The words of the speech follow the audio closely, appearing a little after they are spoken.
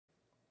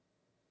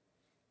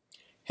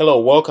Hello,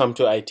 welcome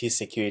to IT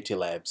Security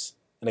Labs.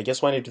 And I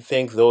just wanted to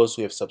thank those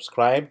who have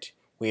subscribed.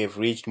 We have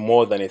reached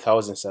more than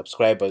 1,000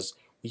 subscribers,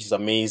 which is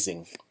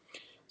amazing.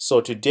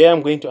 So today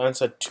I'm going to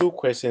answer two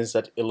questions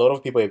that a lot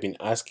of people have been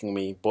asking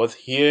me, both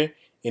here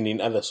and in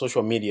other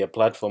social media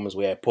platforms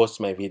where I post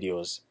my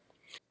videos.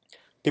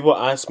 People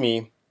ask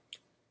me,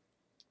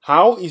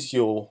 how is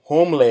your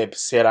Homelab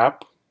set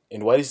up?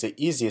 And what is the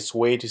easiest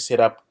way to set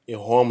up a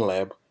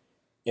Homelab?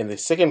 And the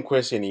second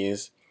question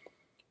is,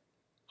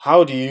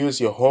 how do you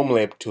use your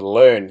Homelab to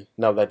learn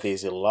now that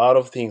there's a lot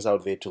of things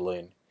out there to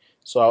learn?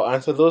 So I'll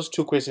answer those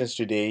two questions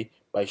today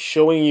by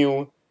showing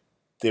you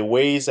the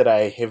ways that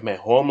I have my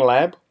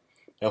Homelab.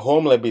 My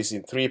Homelab is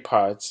in three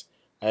parts.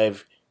 I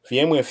have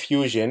VMware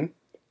Fusion,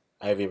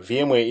 I have a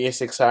VMware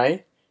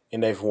ESXi,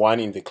 and I have one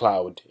in the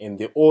cloud. And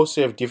they all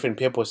serve different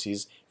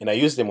purposes, and I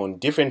use them on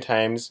different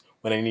times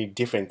when I need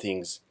different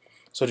things.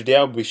 So today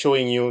I'll be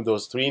showing you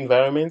those three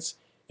environments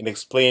and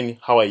explain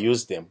how I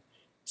use them.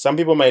 Some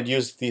people might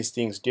use these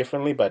things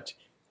differently, but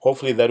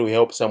hopefully that will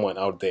help someone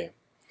out there.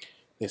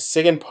 The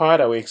second part,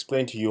 I will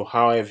explain to you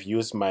how I've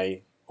used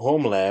my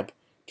Homelab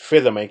to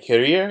further my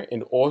career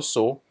and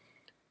also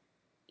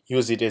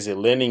use it as a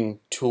learning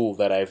tool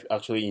that I've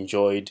actually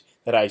enjoyed,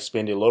 that I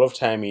spend a lot of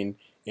time in,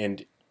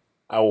 and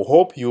I will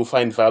hope you'll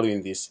find value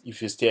in this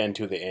if you stay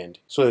until the end.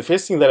 So the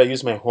first thing that I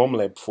use my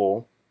Homelab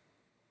for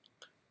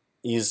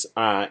is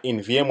in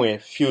VMware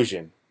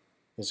Fusion,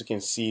 as you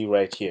can see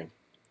right here.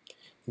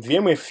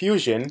 VMware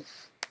Fusion,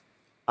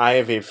 I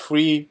have a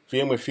free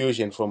VMware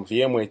Fusion from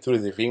VMware through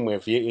the VMware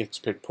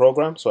vExpert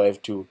program, so I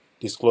have to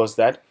disclose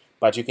that,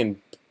 but you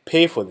can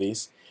pay for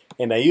this,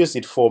 and I use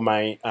it for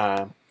my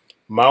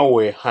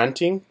malware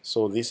hunting.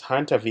 So this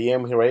Hunter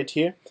VM right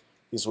here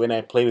is when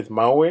I play with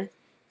malware.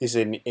 It's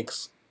a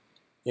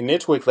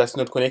network that's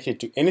not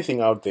connected to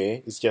anything out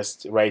there, it's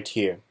just right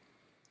here.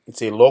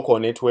 It's a local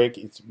network,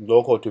 it's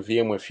local to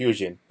VMware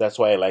Fusion, that's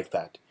why I like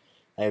that.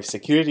 I have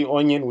Security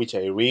Onion, which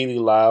I really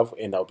love,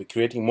 and I'll be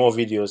creating more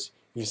videos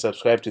if you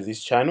subscribe to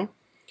this channel.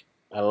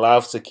 I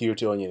love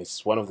Security Onion,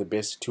 it's one of the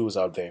best tools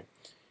out there.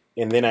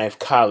 And then I have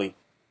Kali.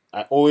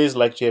 I always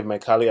like to have my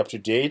Kali up to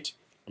date,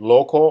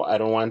 local. I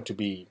don't want to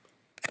be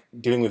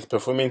dealing with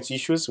performance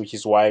issues, which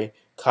is why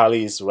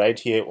Kali is right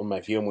here on my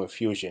VMware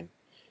Fusion.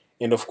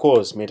 And of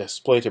course,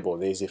 Metasploitable.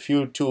 There's a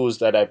few tools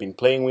that I've been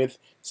playing with,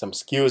 some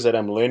skills that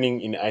I'm learning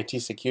in IT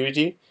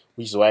security,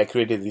 which is why I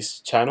created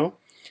this channel.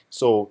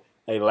 So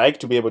I like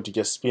to be able to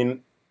just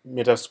spin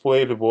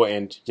Metasploitable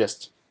and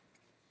just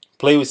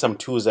play with some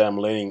tools that I'm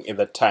learning at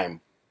that time.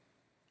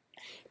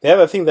 The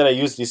other thing that I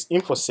use this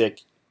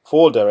InfoSec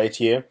folder right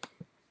here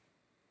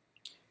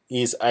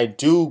is I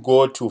do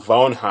go to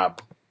VMware.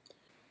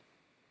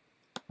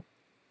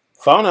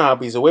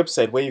 VMware is a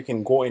website where you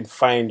can go and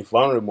find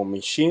vulnerable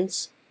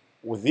machines.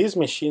 With these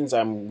machines,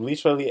 I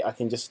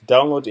can just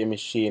download a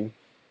machine,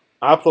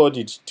 upload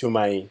it to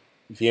my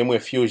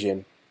VMware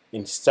Fusion,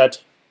 and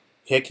start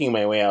hacking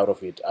my way out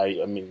of it.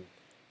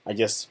 I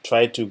just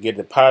try to get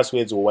the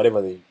passwords or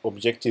whatever the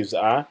objectives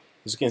are.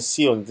 As you can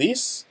see on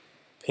this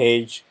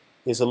page,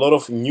 there's a lot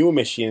of new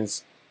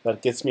machines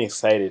that gets me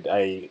excited.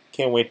 I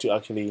can't wait to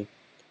actually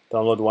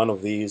download one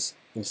of these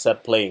and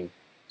start playing.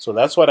 So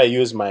that's what I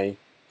use my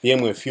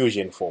VMware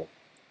Fusion for.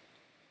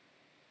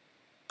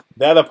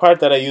 The other part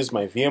that I use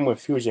my VMware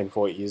Fusion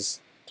for is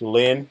to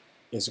learn.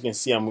 As you can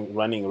see, I'm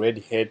running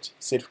Red Hat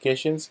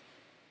certifications.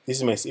 This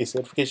is my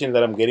certification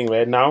that I'm getting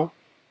right now.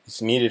 It's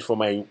needed for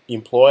my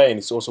employer, and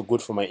it's also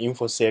good for my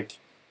InfoSec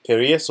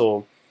career.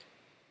 So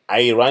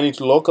I run it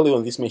locally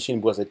on this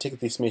machine because I take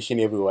this machine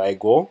everywhere I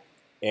go,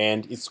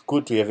 and it's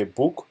good to have a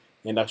book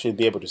and actually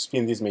be able to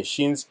spin these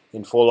machines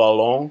and follow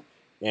along.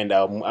 And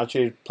I'm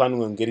actually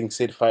planning on getting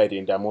certified,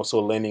 and I'm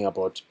also learning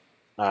about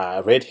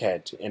Red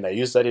Hat, and I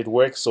use that at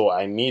work, so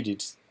I need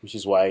it, which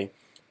is why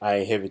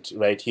I have it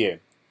right here.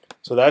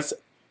 So that's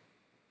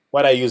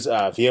what I use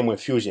VMware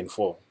Fusion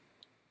for.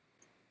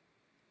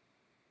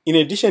 In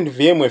addition to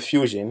VMware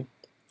Fusion,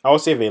 I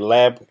also have a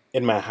lab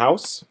in my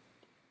house.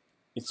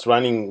 It's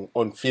running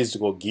on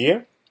physical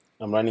gear.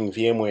 I'm running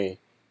VMware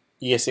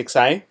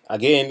ESXi.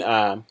 Again,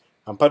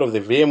 I'm part of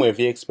the VMware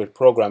vExpert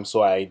program,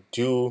 so I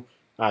do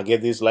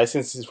get these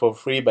licenses for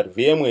free, but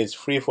VMware is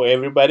free for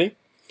everybody.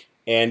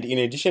 And in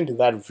addition to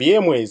that,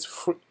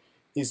 VMware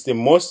is the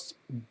most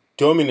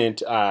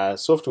dominant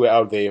software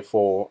out there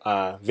for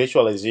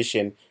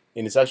virtualization,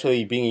 and it's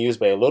actually being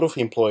used by a lot of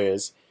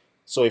employers.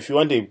 So if you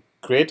want a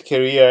great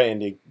career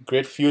and a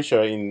great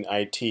future in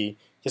IT,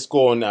 just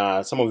go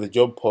on some of the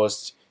job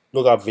posts,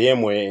 look up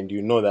VMware, and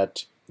you know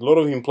that a lot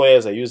of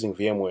employers are using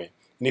VMware.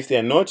 And if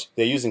they're not,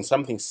 they're using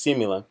something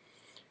similar.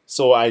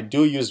 So I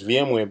do use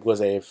VMware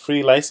because I have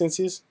free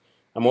licenses.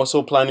 I'm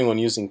also planning on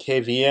using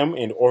KVM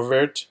and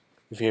Overt,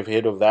 if you have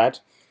heard of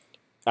that,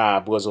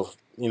 because of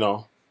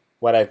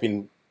what I've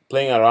been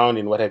playing around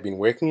and what I've been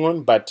working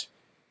on. But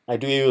I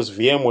do use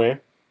VMware,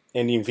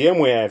 and in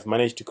VMware I've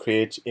managed to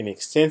create an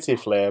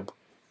extensive lab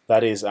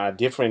that is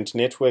different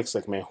networks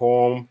like my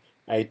home,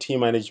 IT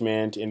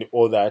management, and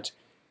all that.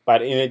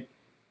 But in it,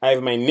 I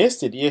have my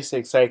nested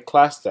ESXi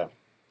cluster,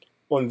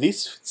 on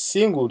this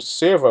single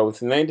server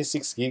with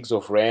 96 gigs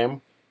of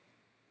RAM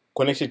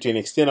connected to an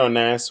external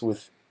NAS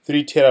with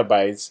 3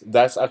 terabytes.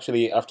 That's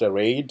actually after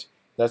RAID.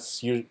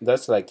 That's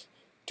like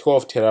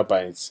 12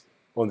 terabytes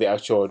on the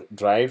actual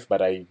drive,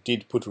 but I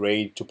did put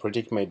RAID to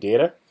protect my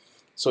data.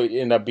 So it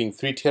ended up being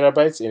 3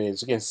 terabytes, and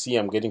as you can see,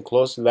 I'm getting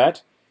close to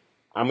that.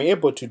 I'm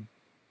able to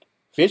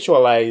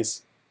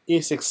virtualize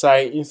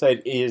ESXi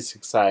inside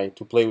ESXi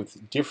to play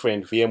with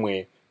different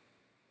VMware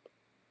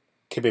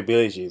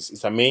capabilities.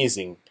 It's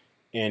amazing.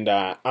 And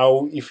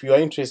if you are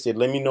interested,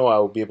 let me know.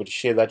 I'll be able to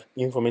share that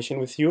information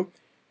with you.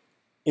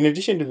 In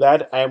addition to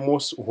that, I'm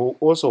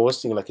also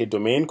hosting like a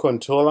domain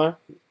controller.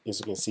 As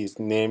you can see, it's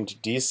named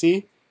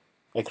DC.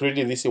 I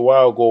created this a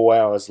while ago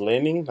while I was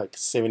learning, like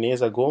 7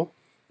 years ago.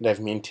 And I've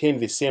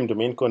maintained the same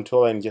domain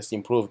controller and just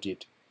improved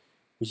it,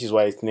 which is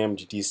why it's named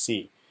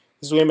DC.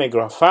 This is where my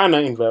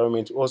Grafana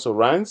environment also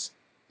runs,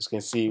 as you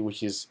can see,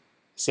 which is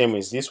same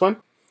as this one.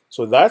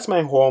 So that's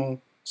my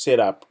home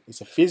setup.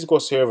 It's a physical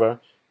server.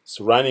 It's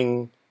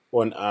running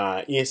on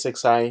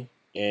ESXi,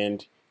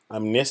 and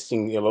I'm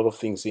nesting a lot of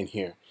things in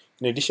here.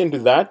 In addition to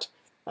that,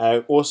 I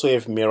also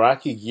have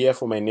Meraki gear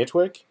for my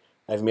network.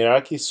 I have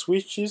Meraki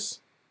switches.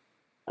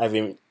 I have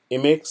an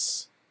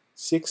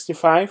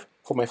MX65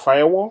 for my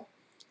firewall,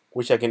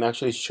 which I can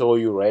actually show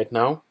you right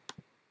now.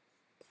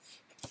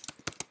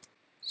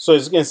 So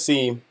as you can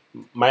see,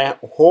 my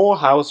whole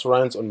house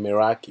runs on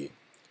Meraki.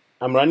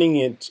 I'm running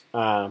it.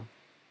 I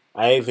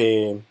have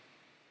a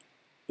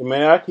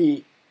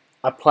Meraki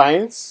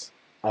appliance,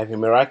 I have a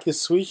Meraki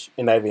switch,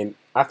 and I have an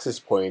access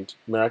point,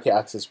 Meraki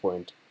access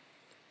point.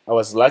 I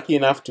was lucky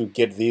enough to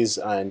get these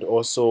and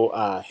also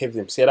have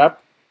them set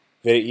up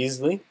very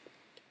easily.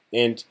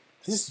 And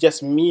this is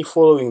just me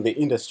following the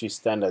industry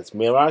standards.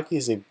 Meraki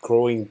is a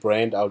growing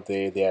brand out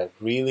there. They are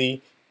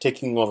really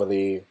taking over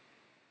the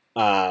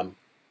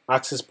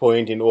access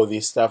point and all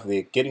this stuff.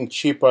 They're getting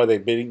cheaper. They're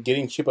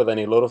getting cheaper than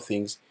a lot of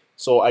things.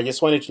 So I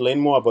just wanted to learn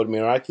more about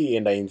Meraki,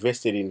 and I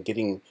invested in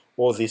getting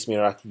all this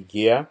Meraki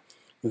gear.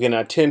 You can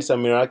attend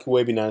some Meraki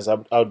webinars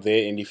out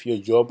there, and if your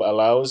job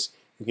allows,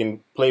 you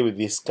can play with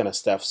this kind of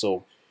stuff.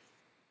 So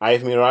I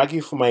have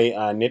Meraki for my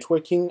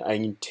networking. I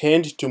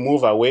intend to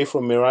move away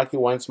from Meraki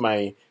once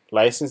my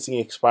licensing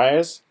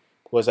expires,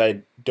 because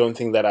I don't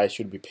think that I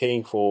should be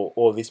paying for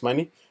all this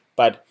money.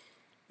 But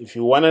if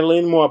you want to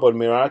learn more about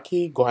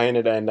Meraki, go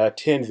ahead and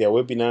attend their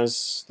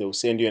webinars. They'll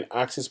send you an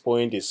access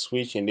point, a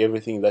switch, and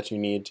everything that you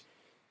need,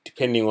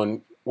 depending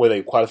on whether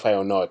you qualify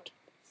or not.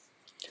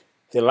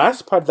 The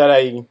last part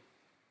that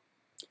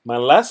my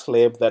last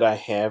lab that I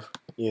have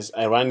is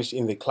I run it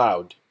in the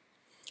cloud.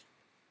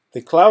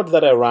 The cloud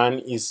that I run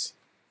is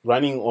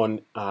running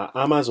on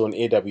Amazon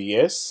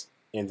AWS,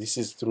 and this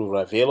is through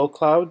Ravelo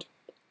Cloud.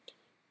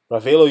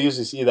 Ravelo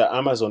uses either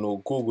Amazon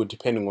or Google,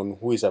 depending on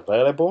who is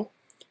available.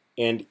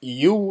 And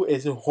you,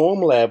 as a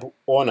Homelab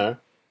owner,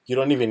 you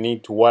don't even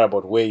need to worry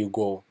about where you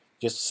go.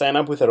 Just sign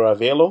up with a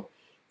Ravelo,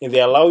 and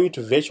they allow you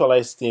to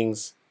virtualize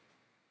things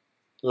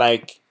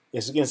like,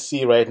 as you can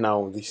see right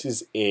now, this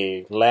is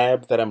a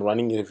lab that I'm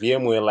running, a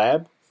VMware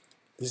lab.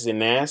 This is a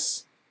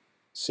NAS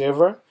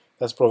server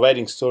that's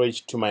providing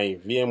storage to my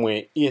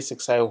VMware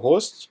ESXi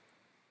host.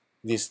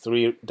 These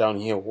three down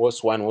here,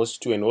 host 1,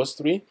 host 2, and host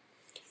 3.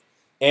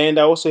 And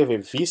I also have a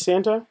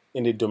vCenter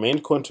and a domain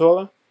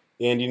controller.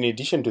 And in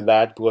addition to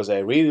that, because I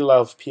really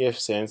love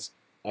pfSense,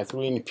 I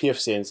threw in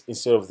pfSense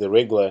instead of the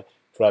regular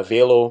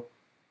Ravelo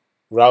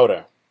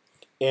router.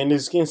 And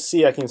as you can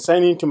see, I can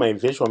sign into my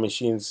virtual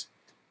machines.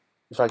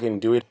 If I can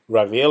do it,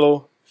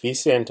 Ravelo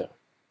vCenter.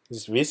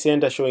 This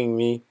vCenter showing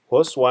me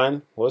host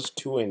 1, host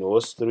 2, and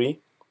host 3.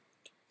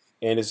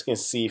 And as you can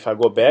see, if I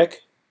go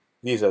back,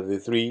 these are the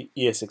 3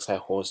 ESXi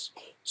hosts.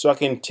 So I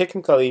can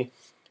technically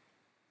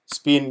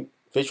spin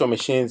virtual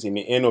machines in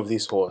any of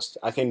these hosts.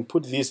 I can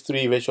put these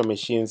 3 virtual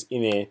machines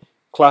in a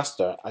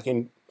cluster. I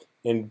can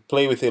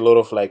play with a lot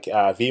of like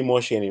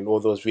vMotion and all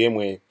those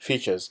VMware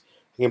features.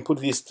 I can put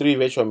these 3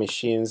 virtual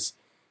machines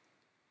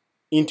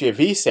into a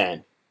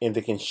vSAN, and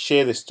they can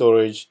share the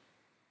storage,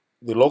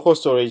 the local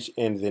storage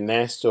and the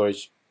NAS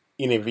storage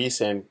in a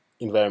vSAN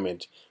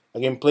environment. I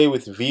can play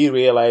with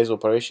vRealize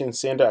Operation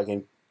Center. I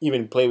can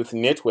even play with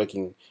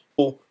networking.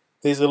 So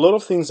there's a lot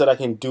of things that I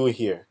can do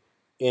here.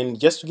 And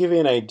just to give you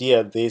an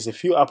idea, there's a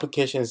few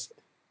applications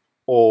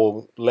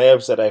or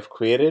labs that I've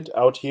created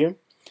out here.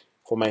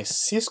 For my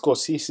Cisco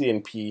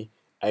CCNP,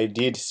 I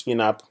did spin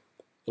up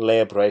a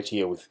lab right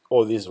here with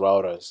all these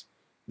routers.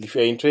 If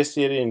you're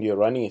interested and you're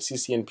running a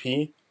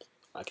CCNP,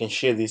 I can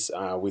share this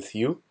with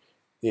you.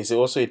 There's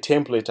also a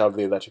template out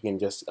there that you can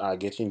just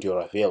get into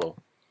your Ravelo.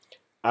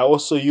 I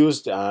also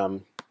used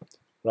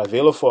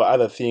Ravelo for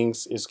other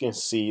things. As you can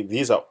see,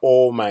 these are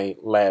all my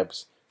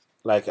labs.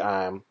 Like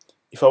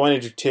if I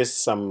wanted to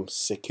test some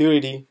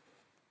security,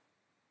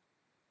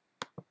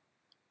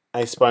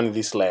 I spun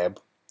this lab,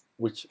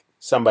 which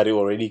somebody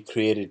already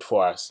created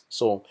for us.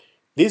 So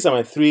these are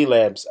my 3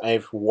 labs. I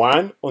have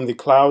one on the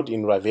cloud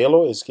in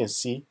Ravelo. As you can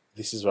see,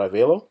 this is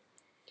Ravelo.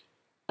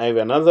 I have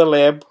another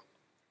lab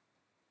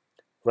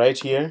right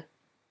here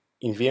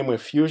in VMware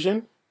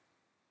Fusion.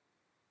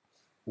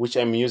 which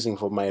I'm using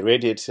for my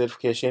Red Hat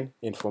certification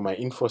and for my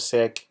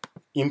InfoSec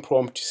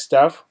impromptu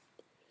stuff.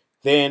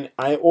 Then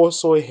I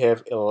also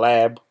have a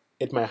lab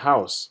at my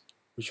house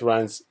which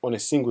runs on a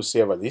single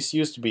server. This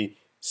used to be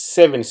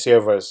 7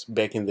 servers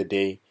back in the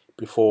day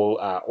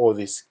before all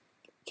this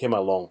came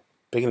along.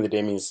 Back in the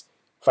day means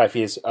 5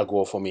 years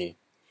ago for me,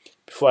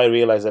 before I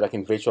realized that I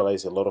can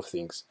virtualize a lot of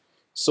things.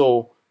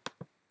 So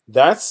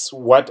that's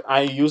what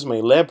I use my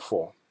lab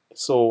for.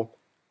 So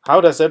how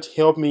does that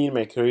help me in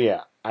my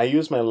career? I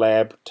use my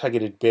lab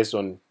targeted based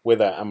on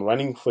whether I'm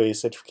running for a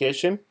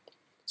certification.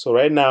 So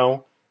right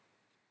now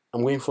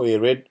I'm going for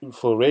Red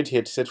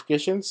Hat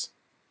certifications.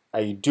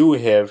 I do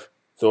have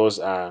those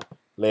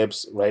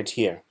labs right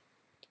here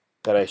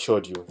that I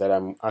showed you that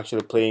I'm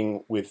actually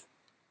playing with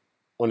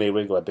on a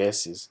regular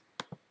basis.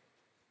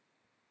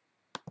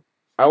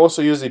 I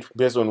also use it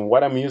based on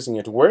what I'm using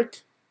at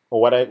work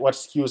or what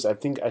skills I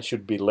think I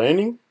should be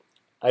learning.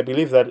 I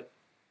believe that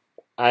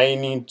I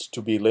need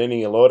to be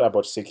learning a lot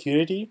about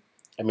security.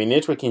 I'm a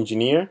network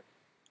engineer.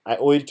 I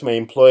owe it to my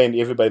employer and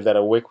everybody that I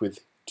work with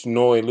to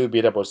know a little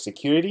bit about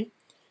security.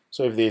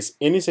 So if there's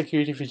any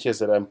security features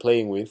that I'm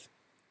playing with,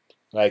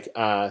 like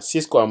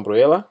Cisco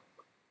Umbrella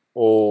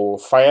or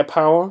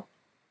Firepower,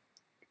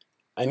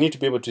 I need to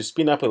be able to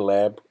spin up a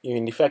lab.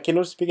 Even if I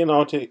cannot spin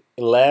out a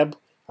lab,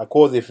 I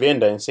call the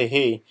vendor and say,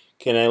 hey,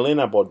 can I learn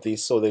about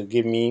this? So they'll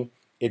give me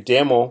a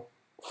demo,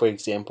 for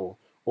example,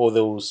 or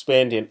they'll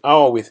spend an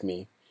hour with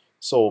me.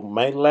 So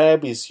my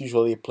lab is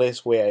usually a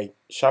place where I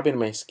sharpen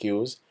my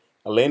skills,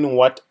 I learn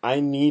what I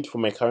need for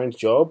my current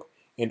job,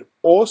 and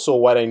also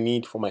what I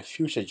need for my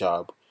future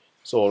job.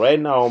 So right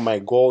now, my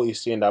goal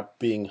is to end up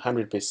being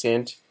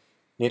 100%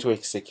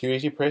 network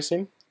security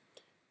person.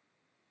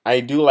 I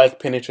do like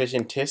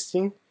penetration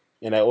testing,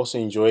 and I also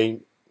enjoy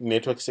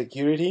network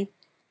security,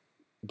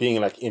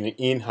 being like an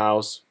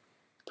in-house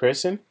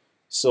person.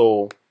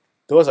 So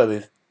those are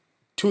the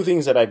 2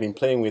 things that I've been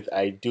playing with.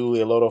 I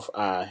do a lot of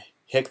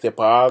hack the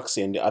box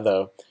and the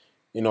other,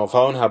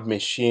 VMware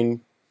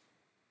machine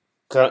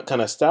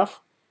kind of stuff.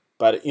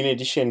 But in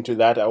addition to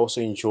that, I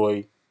also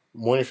enjoy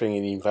monitoring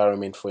an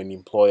environment for an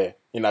employer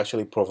and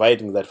actually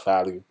providing that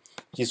value,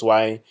 which is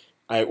why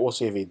I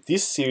also have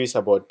this series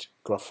about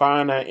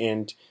Grafana,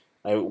 and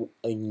I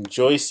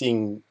enjoy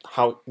seeing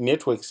how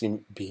networks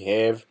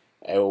behave.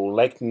 I would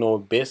like to know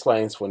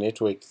baselines for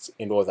networks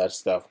and all that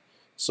stuff.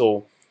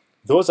 So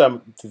those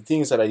are the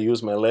things that I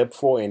use my lab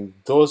for, and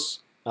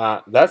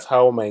that's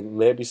how my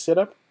lab is set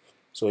up.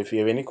 So if you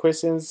have any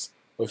questions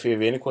or if you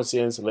have any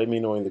concerns, let me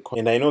know in the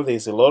comments. And I know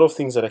there's a lot of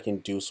things that I can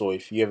do, so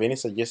if you have any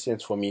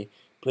suggestions for me,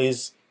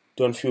 please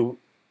don't feel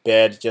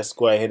bad. Just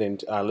go ahead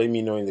and let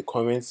me know in the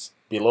comments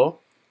below.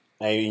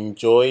 I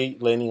enjoy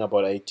learning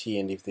about IT,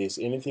 and if there's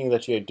anything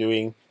that you're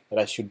doing that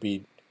I should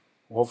be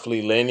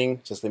hopefully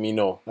learning, just let me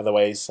know.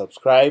 Otherwise,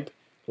 subscribe,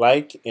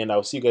 like, and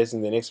I'll see you guys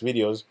in the next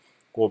videos.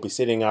 We'll be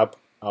setting up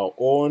our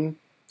own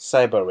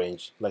cyber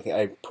range like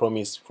I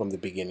promised from the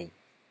beginning.